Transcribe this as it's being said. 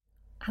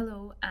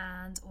Hello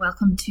and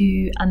welcome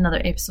to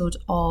another episode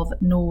of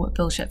No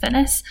Bullshit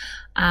Fitness.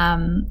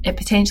 It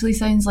potentially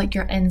sounds like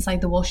you're inside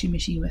the washing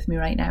machine with me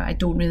right now. I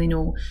don't really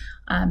know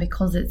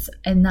because it's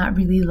in that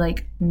really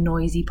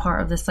noisy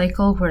part of the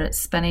cycle where it's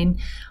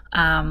spinning.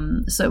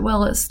 So it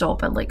will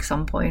stop at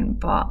some point,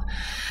 but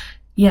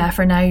yeah,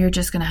 for now you're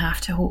just going to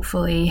have to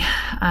hopefully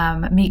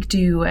make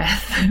do with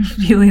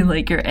feeling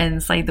like you're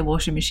inside the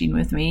washing machine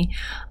with me.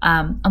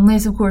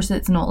 Unless, of course,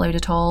 it's not loud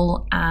at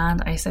all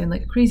and I sound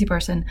like a crazy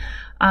person.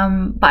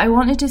 But I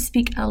wanted to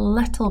speak a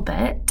little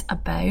bit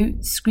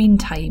about screen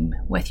time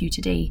with you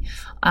today.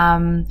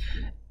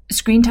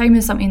 Screen time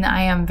is something that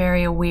I am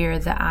very aware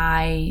that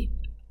I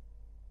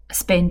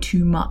spend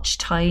too much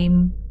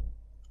time,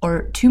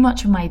 or too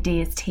much of my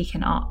day is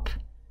taken up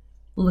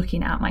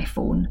looking at my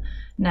phone.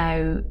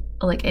 Now,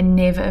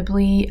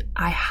 inevitably,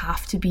 I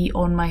have to be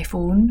on my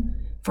phone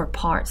for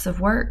parts of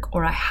work,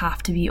 or I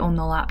have to be on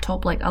the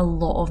laptop. A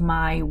lot of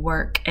my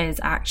work is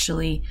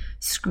actually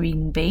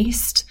screen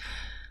based.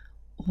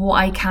 What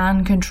I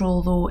can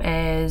control though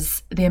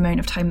is the amount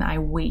of time that I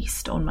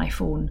waste on my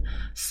phone.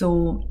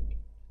 So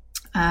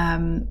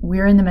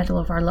we're in the middle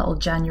of our little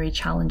January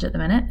challenge at the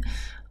minute.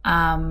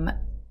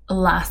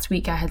 Last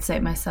week I had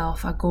set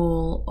myself a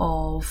goal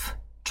of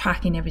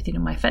tracking everything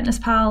on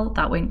MyFitnessPal.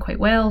 That went quite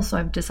well, so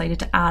I've decided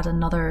to add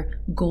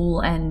another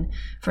goal in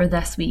for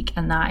this week,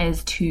 and that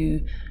is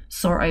to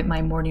sort out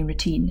my morning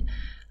routine.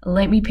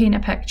 Let me paint a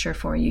picture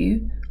for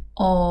you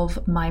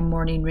of my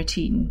morning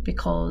routine,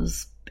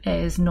 because it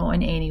is not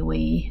in any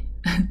way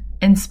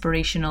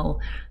inspirational,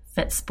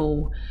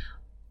 Fitspo,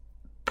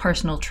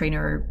 personal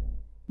trainer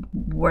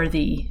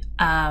worthy,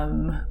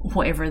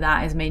 whatever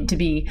that is meant to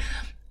be.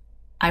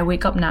 I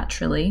wake up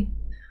naturally.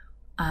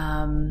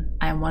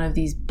 I'm one of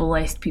these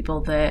blessed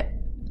people that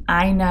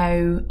I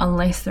now,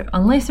 unless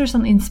there's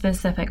something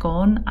specific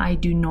on, I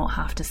do not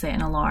have to set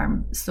an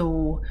alarm.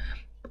 So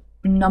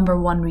number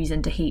one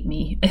reason to hate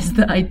me is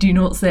that I do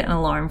not set an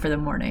alarm for the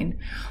morning.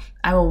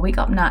 I will wake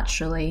up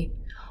naturally,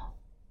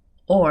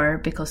 or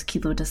because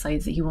Kilo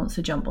decides that he wants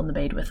to jump on the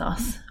bed with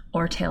us,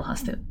 or tell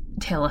us that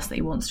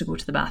he wants to go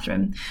to the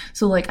bathroom.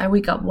 So I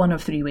wake up one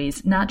of three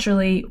ways: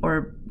 naturally,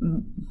 or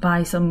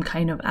by some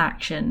kind of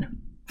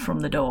action from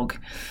the dog.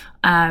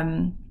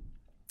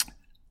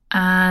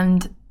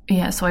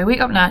 So I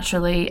wake up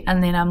naturally,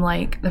 and then I'm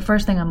the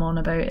first thing I'm on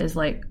about is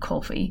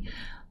coffee.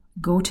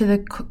 Go to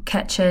the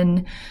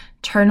kitchen,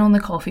 turn on the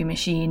coffee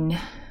machine,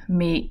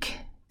 make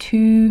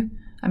 2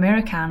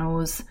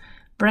 Americanos,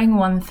 bring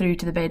one through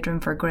to the bedroom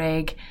for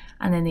Greg,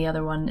 and then the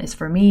other one is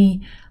for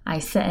me. I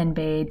sit in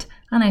bed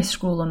and I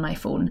scroll on my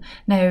phone.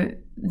 Now,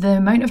 the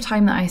amount of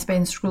time that I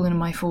spend scrolling on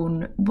my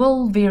phone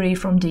will vary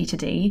from day to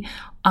day,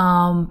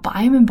 but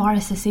I'm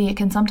embarrassed to say it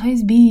can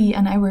sometimes be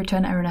an hour to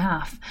an hour and a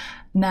half.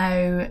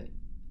 Now,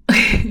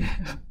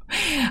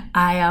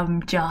 I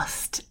am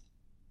just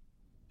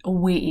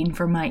waiting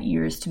for my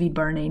ears to be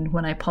burning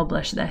when I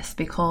publish this,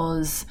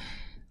 because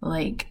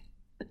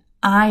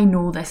I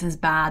know this is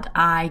bad.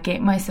 I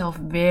get myself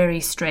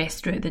very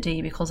stressed throughout the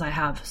day because I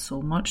have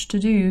so much to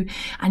do,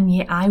 and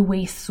yet I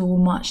waste so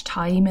much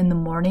time in the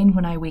morning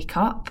when I wake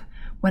up,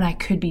 when I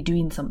could be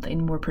doing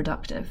something more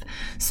productive.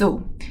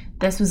 So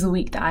this was the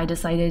week that I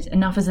decided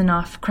enough is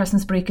enough.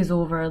 Christmas break is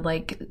over.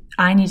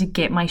 I need to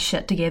get my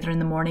shit together in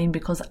the morning,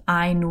 because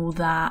I know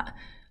that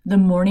the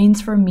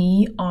mornings for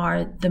me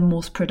are the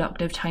most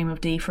productive time of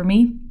day for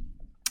me.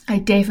 I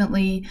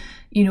definitely,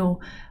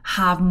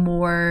 have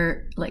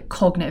more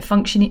cognitive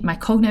functioning. My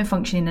cognitive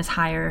functioning is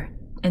higher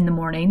in the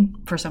morning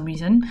for some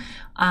reason.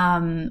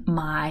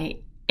 My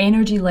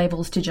energy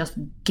levels to just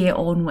get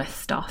on with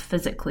stuff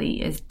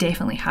physically is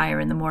definitely higher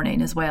in the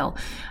morning as well.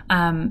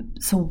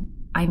 So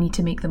I need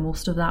to make the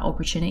most of that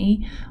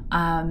opportunity.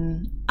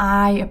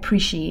 I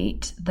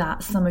appreciate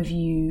that some of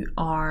you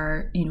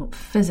are,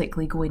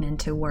 physically going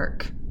into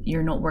work.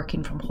 You're not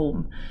working from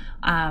home,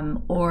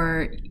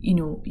 or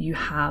you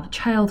have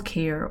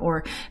childcare,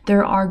 or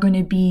there are going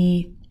to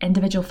be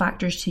individual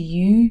factors to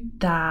you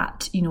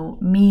that,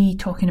 me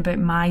talking about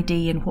my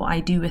day and what I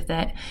do with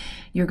it,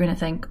 you're going to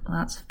think, well,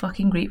 that's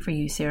fucking great for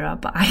you, Sarah,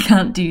 but I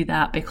can't do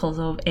that because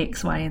of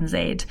X, Y, and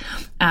Z.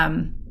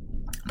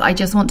 But I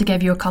just want to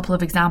give you a couple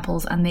of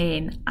examples, and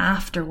then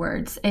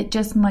afterwards it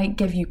just might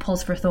give you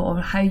pause for thought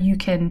on how you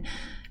can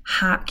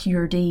hack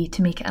your day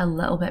to make it a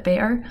little bit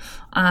better,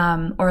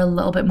 or a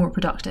little bit more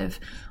productive.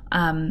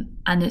 And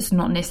it's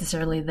not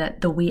necessarily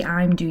that the way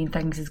I'm doing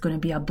things is going to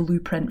be a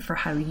blueprint for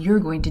how you're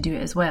going to do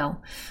it as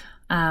well.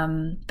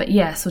 But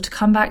yeah, so to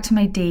come back to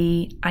my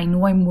day, I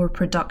know I'm more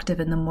productive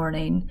in the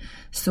morning.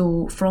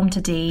 So from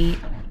today,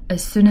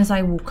 as soon as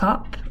I woke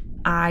up,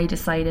 I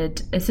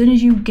decided as soon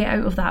as you get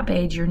out of that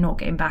bed, you're not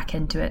getting back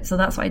into it. So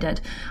that's what I did.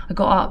 I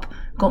got up,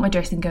 got my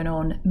dressing gown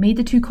on, made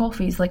the 2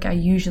 coffees like I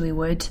usually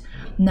would.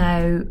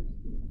 Now,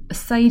 a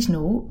side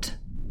note,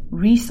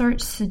 research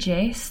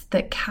suggests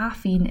that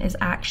caffeine is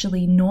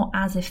actually not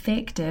as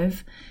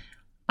effective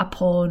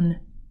upon,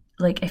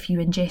 if you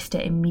ingest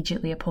it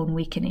immediately upon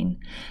wakening.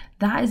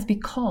 That is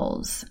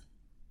because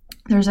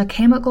There's a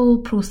chemical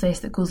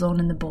process that goes on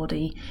in the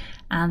body,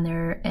 and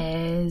there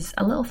is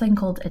a little thing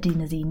called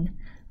adenosine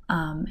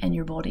in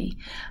your body,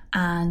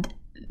 and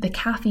the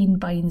caffeine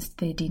binds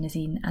the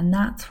adenosine, and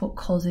that's what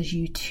causes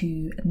you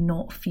to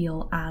not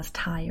feel as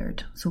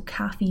tired. So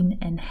caffeine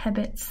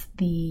inhibits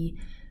the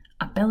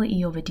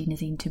ability of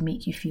adenosine to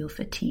make you feel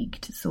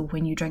fatigued. So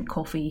when you drink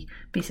coffee,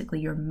 basically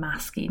you're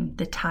masking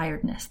the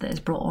tiredness that is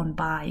brought on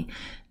by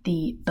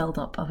the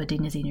buildup of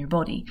adenosine in your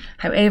body.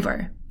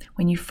 However,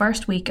 when you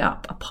first wake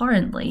up,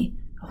 apparently,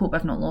 I hope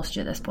I've not lost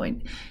you at this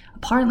point,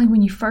 apparently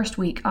when you first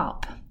wake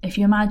up, if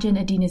you imagine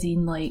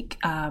adenosine like,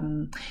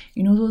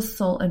 those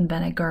salt and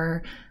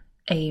vinegar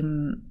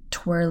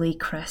twirly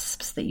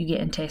crisps that you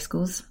get in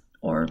Tesco's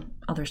or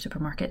other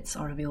supermarkets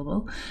are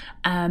available.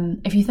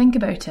 If you think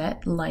about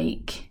it,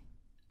 like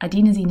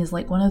adenosine is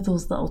like one of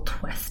those little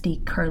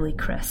twisty curly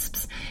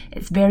crisps.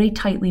 It's very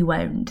tightly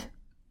wound.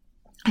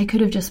 I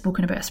could have just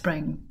spoken about a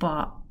spring,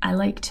 but I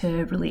like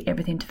to relate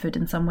everything to food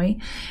in some way.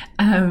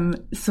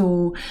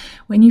 So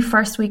when you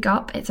first wake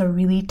up, it's a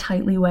really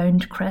tightly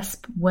wound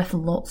crisp with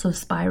lots of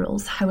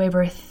spirals.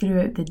 However,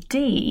 throughout the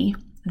day,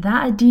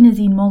 that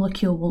adenosine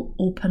molecule will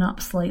open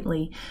up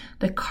slightly.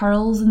 The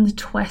curls and the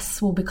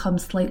twists will become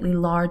slightly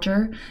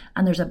larger,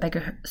 and there's a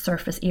bigger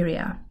surface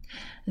area.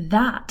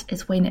 That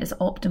is when it is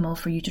optimal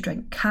for you to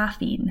drink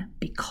caffeine,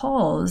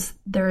 because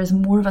there is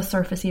more of a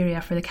surface area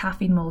for the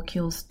caffeine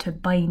molecules to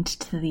bind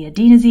to the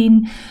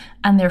adenosine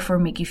and therefore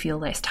make you feel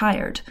less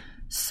tired.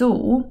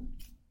 So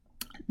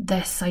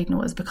this side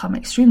note has become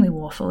extremely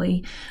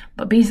waffly,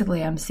 but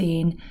basically I'm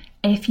saying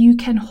if you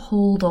can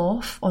hold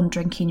off on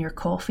drinking your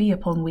coffee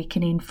upon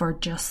awakening for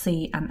just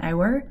say an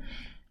hour,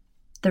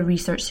 the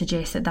research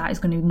suggests that that is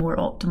going to be more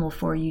optimal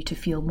for you to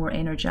feel more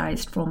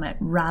energized from it,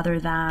 rather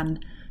than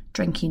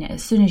drinking it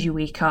as soon as you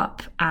wake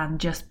up and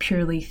just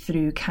purely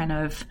through kind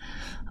of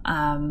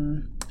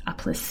a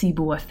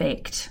placebo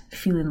effect,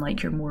 feeling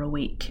like you're more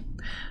awake.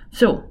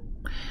 So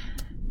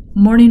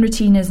morning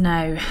routine is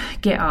now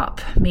get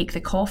up, make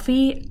the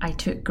coffee. I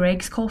took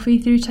Greg's coffee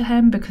through to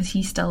him because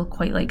he still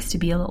quite likes to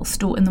be a little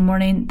stoat in the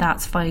morning.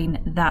 That's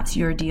fine. That's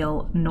your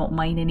deal, not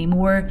mine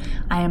anymore.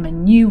 I am a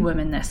new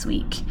woman this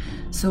week.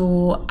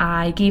 So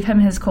I gave him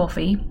his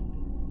coffee,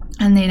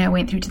 and then I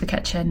went through to the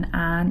kitchen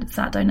and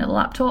sat down at the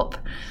laptop,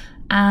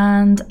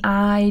 and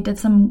I did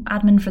some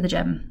admin for the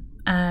gym.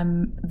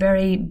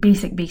 Very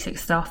basic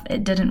stuff.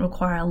 It didn't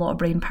require a lot of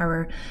brain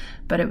power,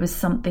 but it was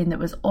something that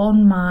was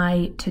on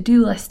my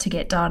to-do list to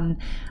get done.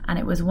 And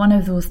it was one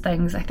of those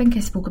things, I think I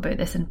spoke about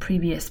this in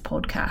previous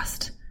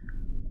podcast,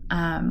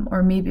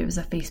 or maybe it was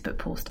a Facebook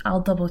post.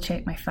 I'll double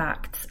check my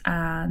facts,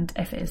 and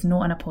if it is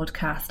not in a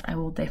podcast, I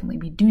will definitely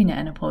be doing it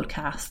in a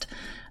podcast.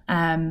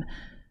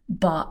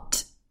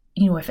 But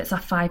if it's a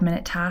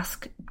 5-minute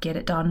task, get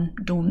it done.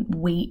 Don't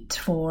wait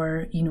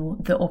for,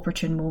 the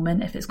opportune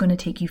moment. If it's going to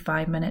take you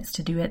 5 minutes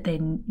to do it,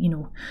 then,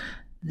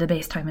 the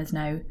best time is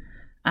now.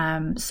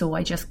 So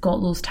I just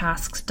got those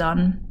tasks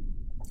done.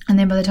 And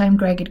then by the time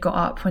Greg had got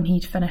up, when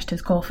he'd finished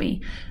his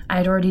coffee, I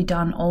had already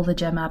done all the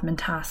gym admin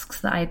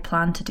tasks that I had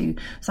planned to do.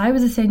 So I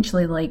was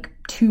essentially like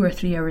 2 or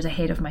 3 hours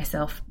ahead of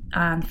myself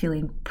and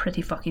feeling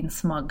pretty fucking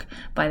smug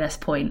by this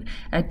point.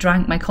 I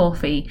drank my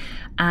coffee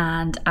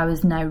and I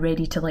was now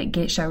ready to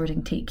get showered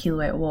and take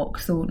Kilo out a walk.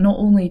 So not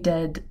only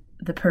did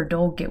the poor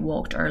dog get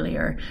walked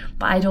earlier,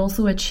 but I'd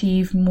also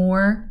achieved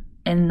more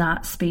in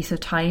that space of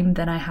time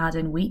than I had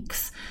in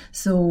weeks.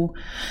 So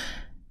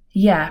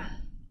yeah,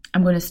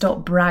 I'm going to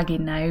stop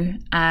bragging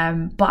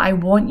now, but I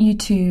want you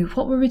to,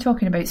 what were we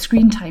talking about?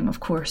 Screen time, of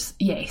course.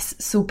 Yes.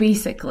 So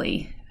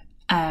basically,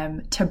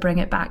 to bring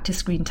it back to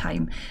screen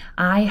time,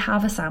 I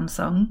have a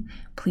Samsung.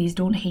 Please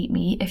don't hate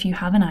me if you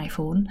have an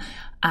iPhone.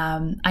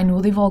 I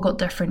know they've all got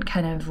different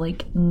kind of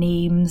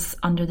names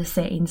under the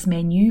settings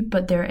menu,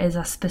 but there is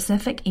a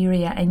specific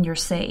area in your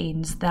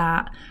settings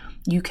that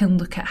you can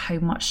look at how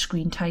much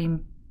screen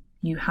time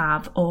you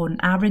have on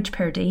average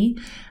per day,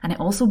 and it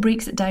also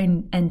breaks it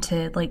down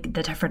into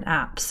the different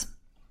apps.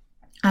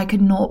 I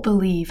could not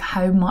believe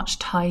how much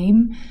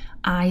time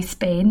I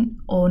spent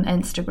on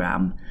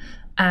Instagram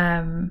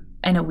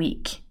in a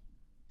week.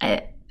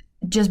 It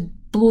just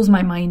blows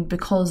my mind,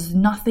 because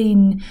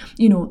nothing,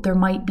 there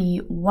might be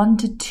 1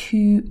 to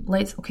 2,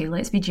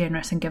 let's be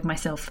generous and give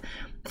myself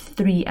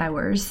 3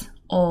 hours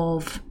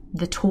of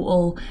the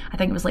total. I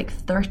think it was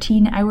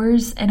 13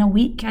 hours in a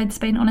week I'd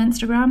spent on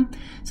Instagram.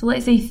 So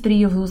let's say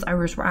 3 of those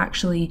hours were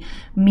actually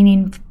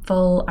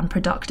meaningful and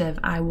productive.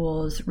 I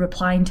was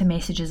replying to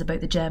messages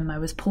about the gym. I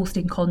was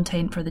posting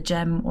content for the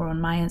gym or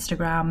on my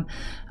Instagram.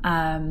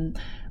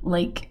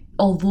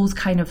 All those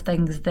kind of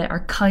things that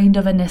are kind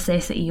of a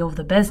necessity of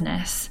the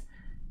business.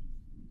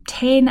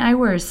 10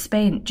 hours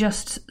spent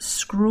just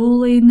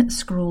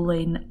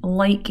scrolling,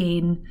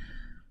 liking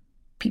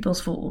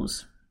people's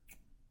photos.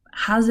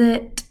 Has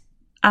it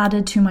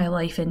added to my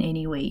life in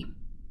any way?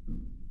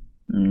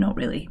 Not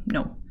really,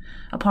 no.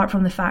 Apart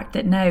from the fact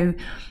that now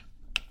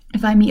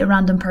if I meet a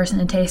random person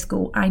in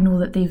Tesco, I know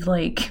that they've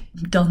like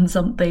done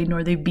something,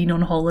 or they've been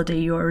on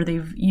holiday, or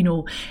they've, you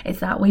know,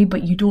 it's that way,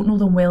 but you don't know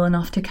them well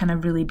enough to kind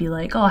of really be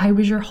like, oh, how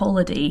was your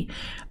holiday?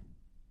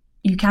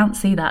 You can't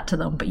say that to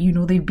them, but you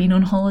know they've been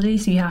on holiday,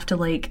 so you have to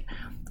like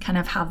kind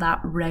of have that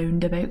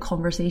roundabout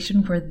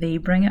conversation where they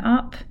bring it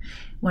up,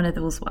 one of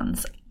those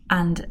ones.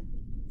 And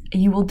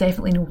you will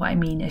definitely know what I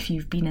mean if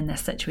you've been in this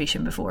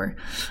situation before.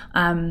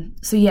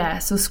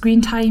 So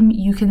screen time,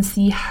 you can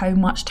see how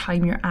much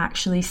time you're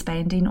actually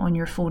spending on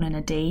your phone in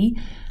a day.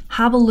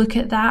 Have a look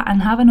at that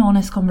and have an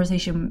honest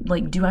conversation,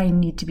 like, do I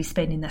need to be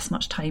spending this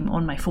much time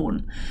on my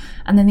phone?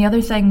 And then the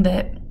other thing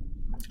that,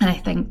 and I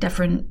think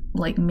different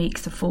like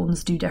makes of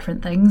phones do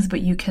different things,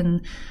 but you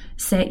can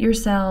set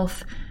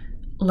yourself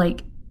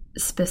like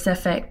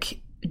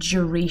specific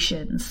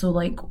durations. So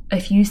like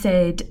if you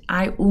said,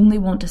 I only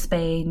want to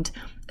spend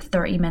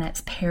 30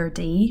 minutes per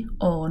day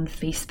on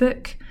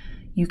Facebook,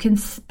 you can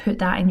put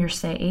that in your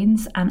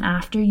settings, and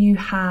after you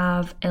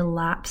have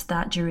elapsed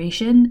that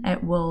duration,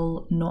 it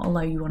will not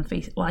allow you on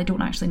Facebook. Well, I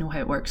don't actually know how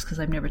it works because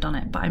I've never done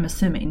it, but I'm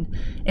assuming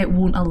it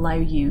won't allow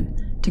you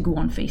to go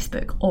on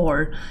Facebook,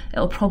 or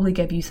it'll probably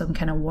give you some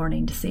kind of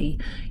warning to say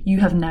you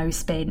have now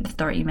spent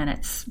 30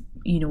 minutes,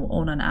 you know,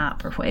 on an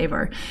app or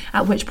whatever,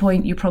 at which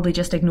point you probably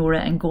just ignore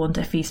it and go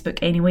onto Facebook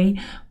anyway.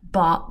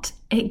 But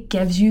it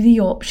gives you the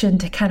option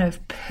to kind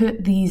of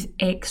put these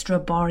extra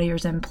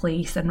barriers in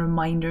place and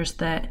reminders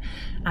that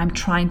I'm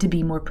trying to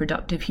be more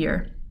productive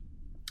here.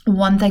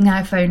 One thing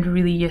I found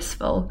really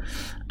useful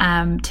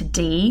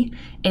today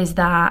is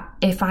that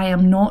if I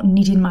am not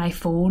needing my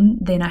phone,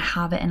 then I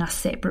have it in a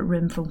separate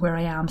room from where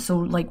I am. So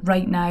like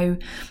right now,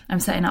 I'm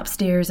sitting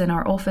upstairs in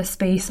our office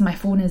space. My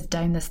phone is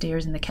down the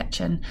stairs in the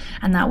kitchen.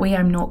 And that way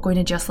I'm not going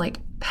to just like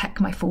pick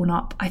my phone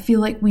up. I feel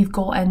like we've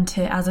got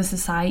into, as a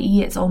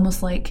society, it's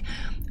almost like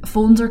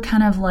phones are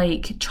kind of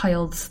like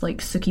child's like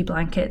sookie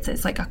blankets.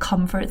 It's like a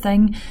comfort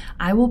thing.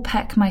 I will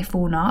pick my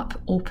phone up,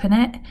 open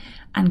it,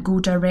 and go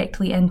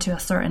directly into a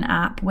certain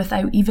app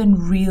without even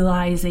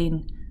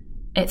realizing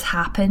it's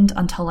happened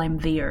until I'm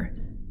there,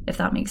 if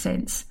that makes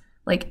sense.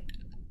 Like,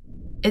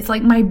 it's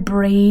like my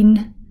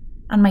brain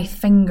and my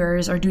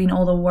fingers are doing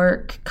all the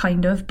work,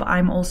 kind of, but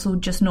I'm also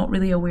just not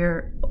really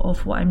aware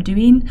of what I'm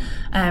doing.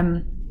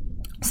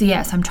 So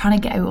yes, I'm trying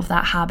to get out of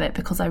that habit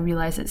because I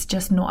realise it's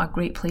just not a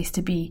great place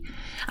to be.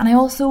 And I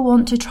also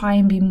want to try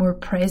and be more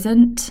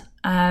present.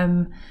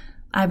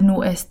 I've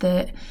noticed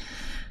that,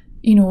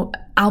 you know,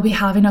 I'll be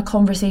having a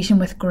conversation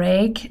with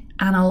Greg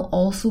and I'll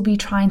also be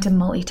trying to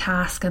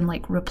multitask and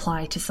like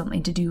reply to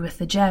something to do with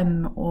the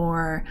gym,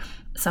 or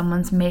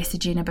someone's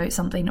messaging about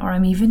something, or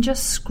I'm even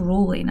just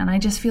scrolling, and I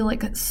just feel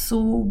like it's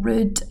so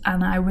rude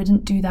and I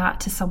wouldn't do that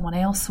to someone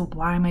else, so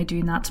why am I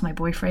doing that to my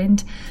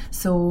boyfriend?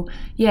 So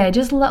yeah,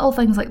 just little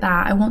things like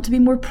that. I want to be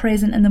more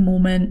present in the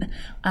moment,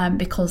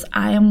 because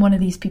I am one of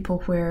these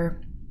people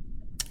where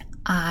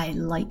I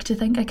like to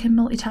think I can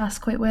multitask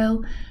quite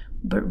well,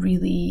 but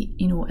really,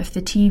 you know, if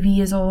the TV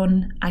is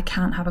on, I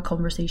can't have a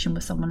conversation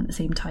with someone at the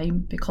same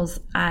time because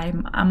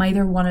I'm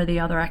either one or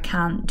the other. I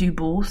can't do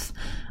both.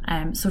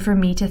 So for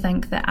me to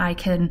think that I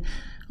can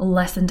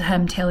listen to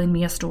him telling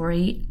me a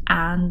story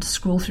and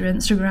scroll through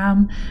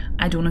Instagram,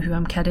 I don't know who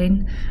I'm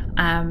kidding.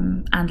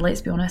 And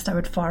let's be honest, I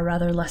would far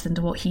rather listen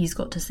to what he's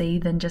got to say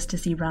than just to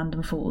see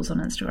random photos on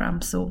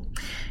Instagram. So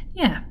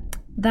yeah,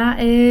 that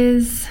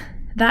is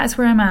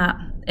where I'm at.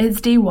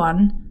 It's day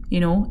one, you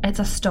know, it's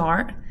a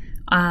start.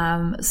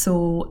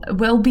 So it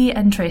will be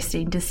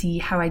interesting to see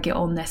how I get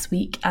on this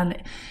week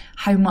and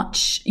how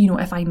much, you know,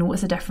 if I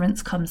notice a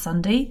difference come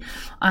Sunday.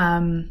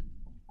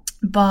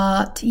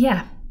 But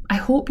yeah, I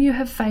hope you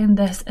have found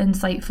this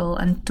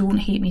insightful, and don't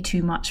hate me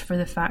too much for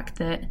the fact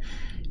that,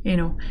 you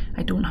know,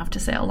 I don't have to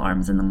set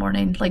alarms in the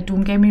morning. Like,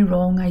 don't get me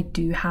wrong, I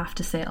do have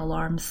to set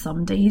alarms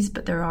some days,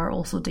 but there are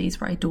also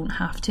days where I don't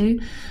have to.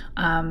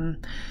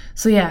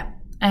 So yeah,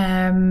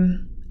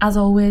 as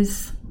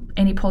always,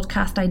 any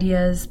podcast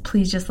ideas,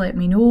 please just let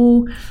me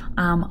know.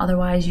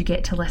 Otherwise, you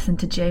get to listen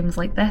to gems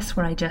like this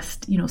where I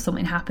just, you know,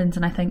 something happens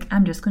and I think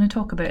I'm just going to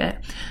talk about it.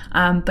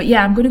 But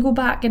yeah, I'm going to go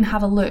back and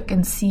have a look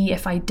and see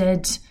if I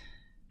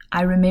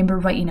remember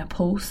writing a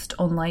post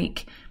on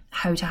like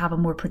how to have a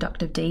more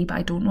productive day, but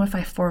I don't know if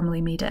I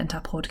formally made it into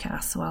a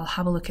podcast. So I'll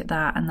have a look at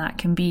that, and that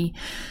can be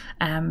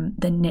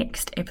the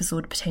next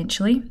episode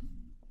potentially.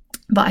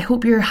 But I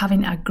hope you're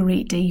having a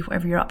great day,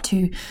 whatever you're up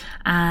to,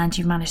 and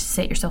you've managed to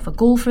set yourself a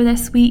goal for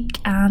this week.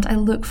 And I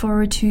look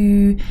forward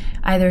to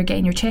either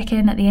getting your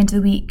check-in at the end of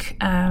the week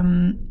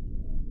on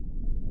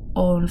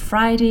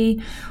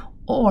Friday,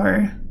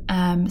 or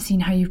seeing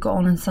how you've got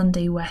on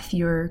Sunday with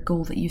your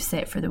goal that you've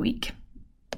set for the week.